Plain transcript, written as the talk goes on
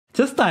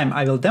This time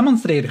I will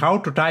demonstrate how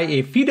to tie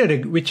a feeder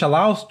rig which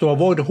allows to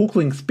avoid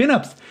hooklink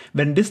spin-ups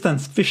when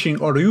distance fishing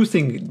or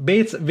using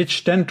baits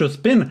which tend to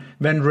spin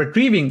when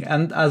retrieving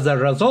and as a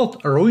result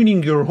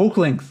ruining your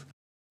hooklinks.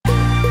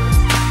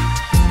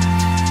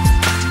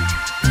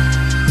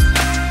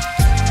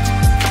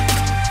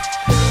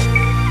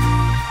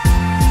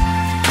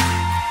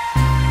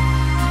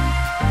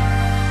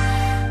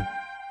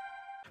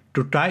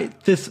 To tie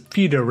this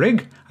feeder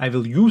rig, I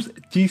will use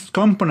these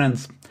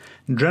components.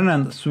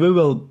 Drennan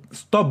Swivel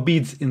Stop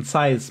beads in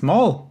size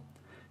small.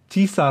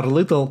 These are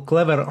little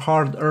clever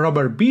hard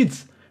rubber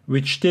beads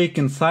which take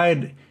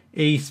inside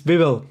a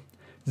swivel.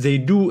 They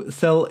do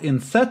sell in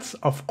sets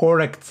of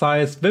correct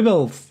size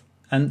swivels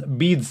and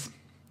beads.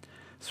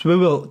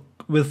 Swivel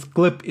with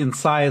clip in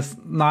size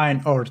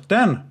 9 or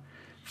 10.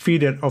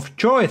 Feeder of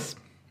choice.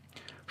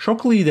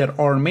 Shock leader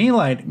or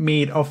mainline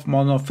made of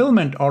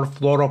monofilament or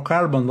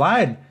fluorocarbon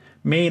line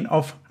made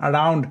of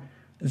around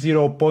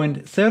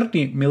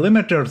 0.30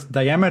 millimeters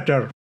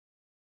diameter.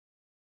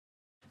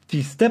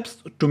 The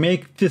steps to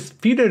make this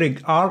feeder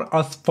rig are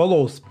as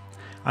follows.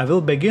 I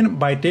will begin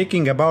by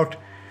taking about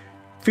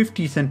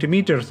 50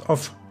 centimeters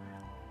of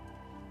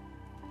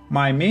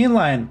my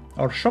mainline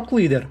or shock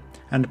leader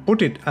and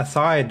put it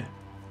aside.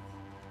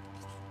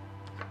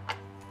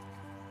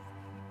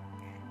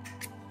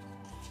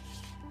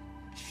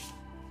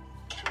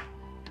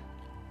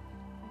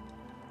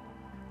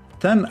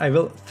 Then I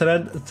will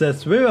thread the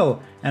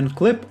swivel and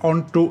clip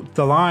onto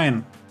the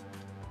line.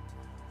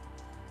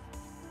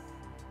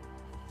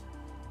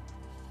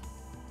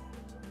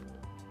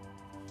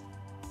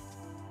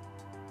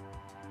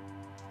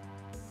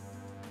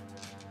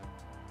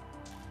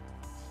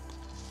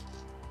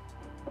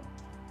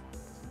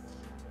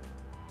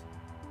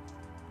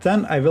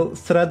 Then I will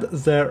thread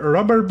the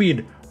rubber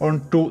bead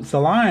onto the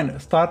line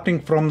starting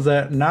from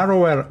the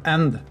narrower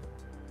end.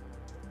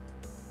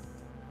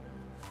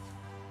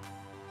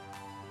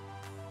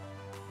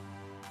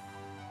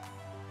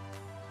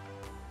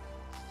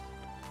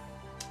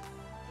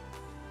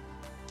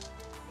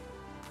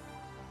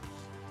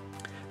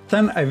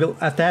 Then I will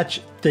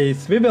attach the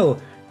swivel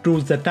to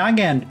the tag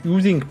end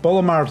using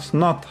polymer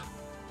knot.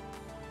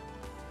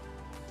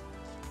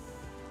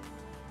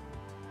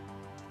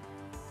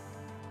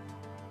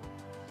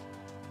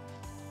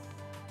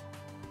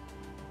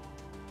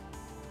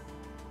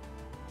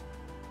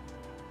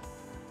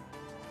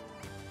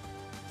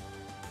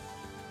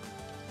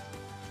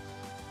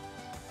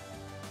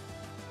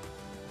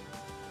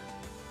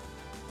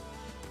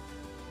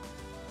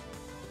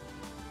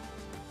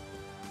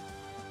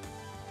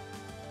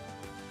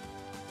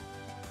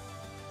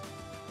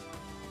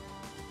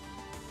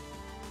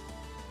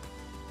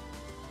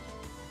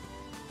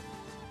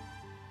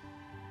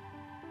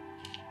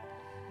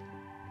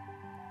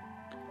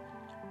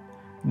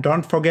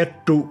 Don't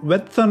forget to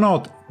wet the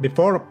knot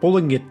before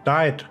pulling it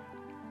tight.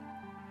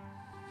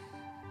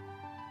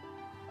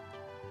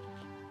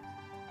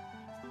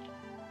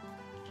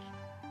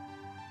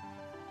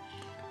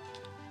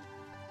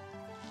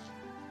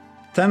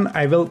 Then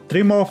I will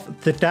trim off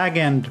the tag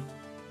end.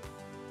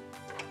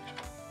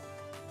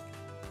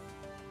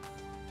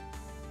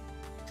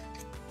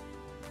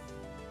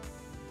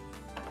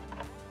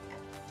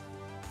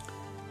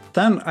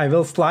 Then I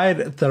will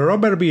slide the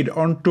rubber bead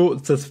onto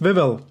the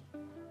swivel.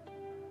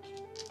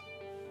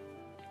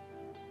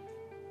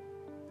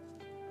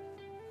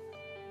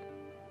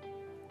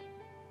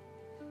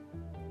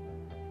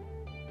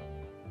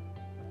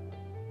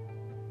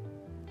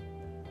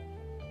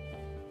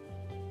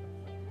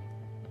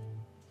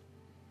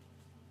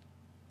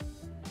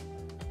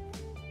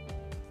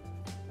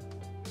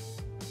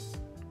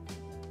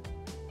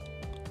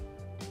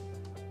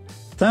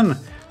 Then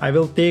I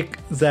will take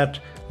that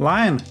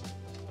line,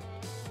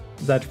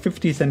 that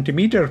 50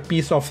 centimeter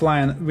piece of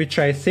line which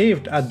I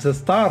saved at the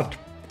start,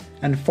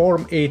 and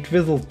form a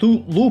twizzle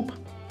loop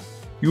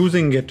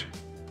using it.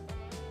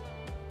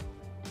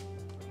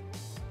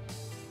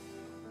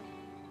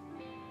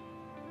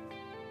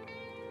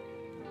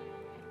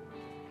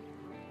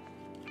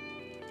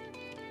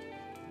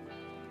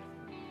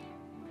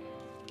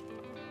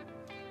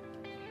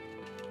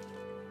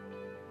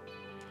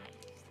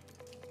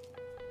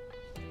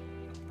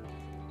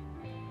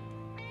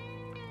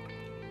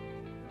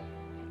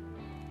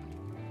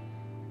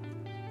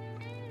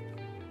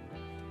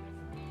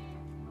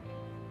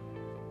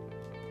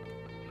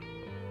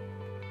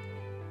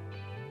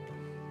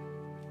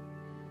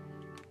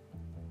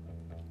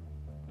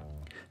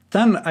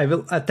 Then I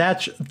will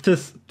attach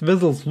this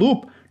twizzle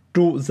loop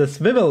to the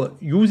swivel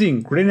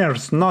using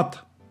grinner's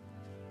knot.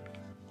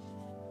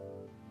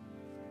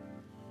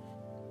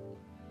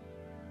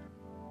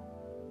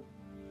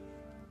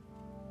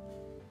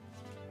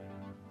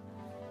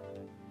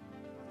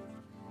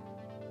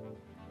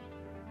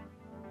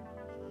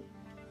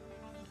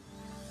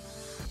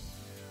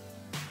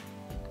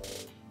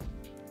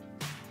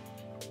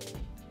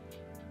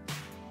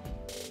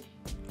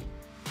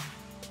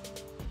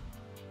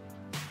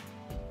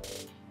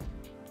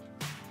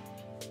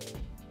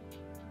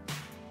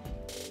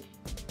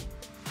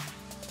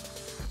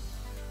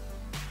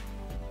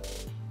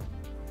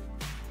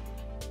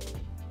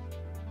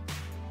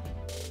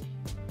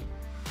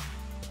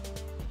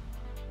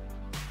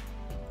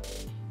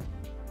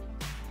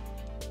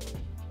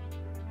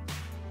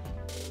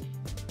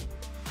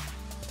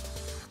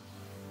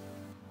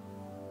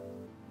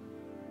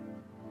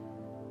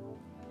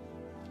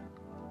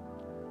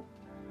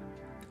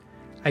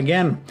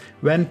 Again,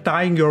 when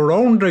tying your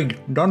round rig,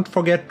 don't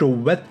forget to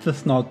wet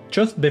this knot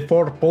just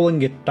before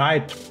pulling it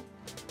tight.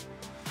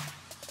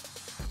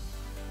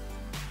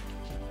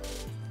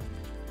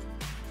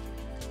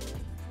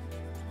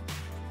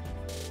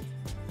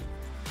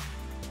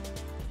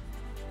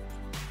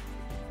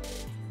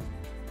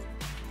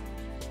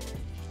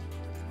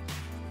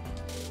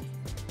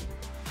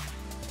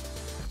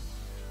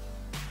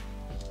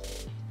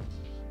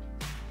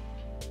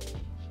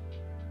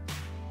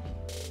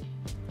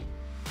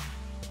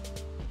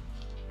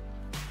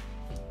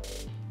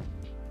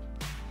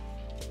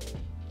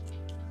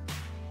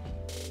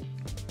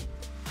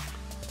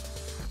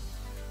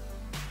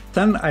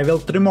 Then I will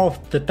trim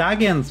off the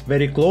tag ends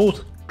very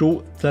close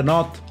to the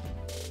knot.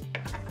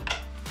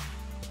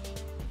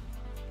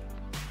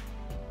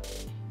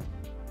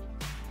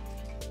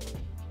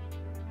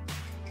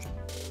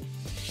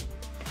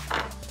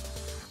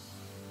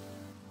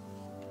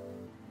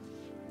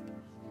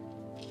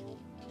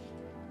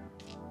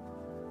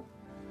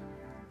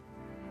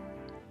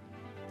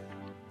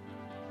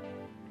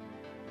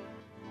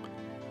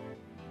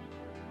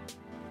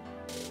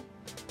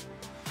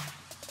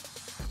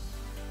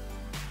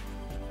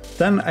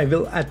 Then I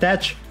will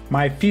attach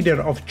my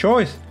feeder of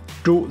choice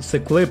to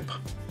the clip.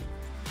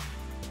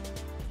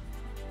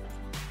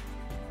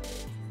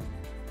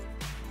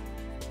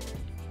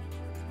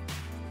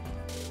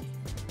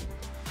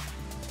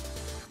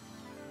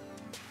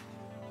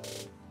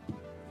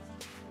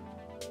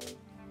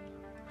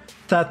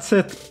 That's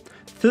it.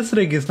 This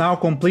rig is now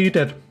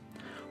completed.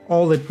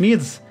 All it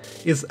needs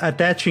is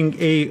attaching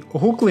a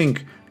hook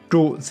link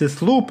to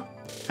this loop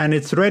and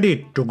it's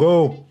ready to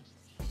go.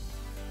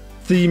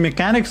 The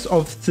mechanics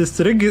of this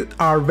rig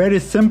are very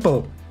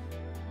simple.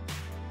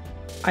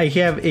 I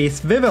have a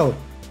swivel,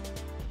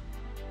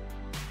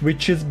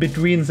 which is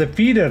between the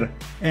feeder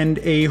and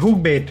a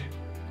hook bait.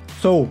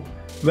 So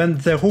when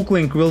the hook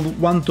link will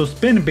want to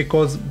spin,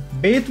 because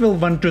bait will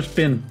want to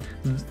spin,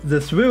 the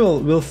swivel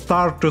will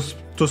start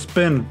to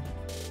spin.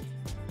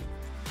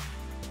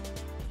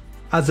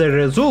 As a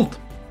result,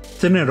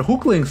 thinner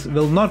hook links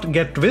will not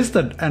get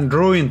twisted and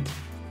ruined.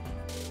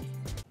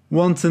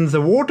 Once in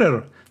the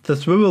water, the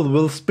swivel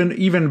will spin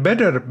even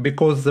better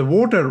because the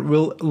water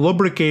will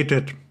lubricate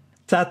it.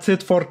 That's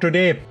it for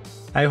today.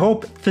 I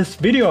hope this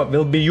video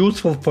will be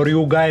useful for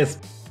you guys.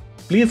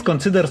 Please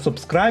consider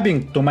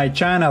subscribing to my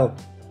channel.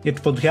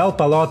 It would help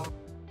a lot.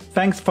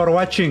 Thanks for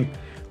watching.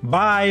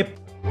 Bye!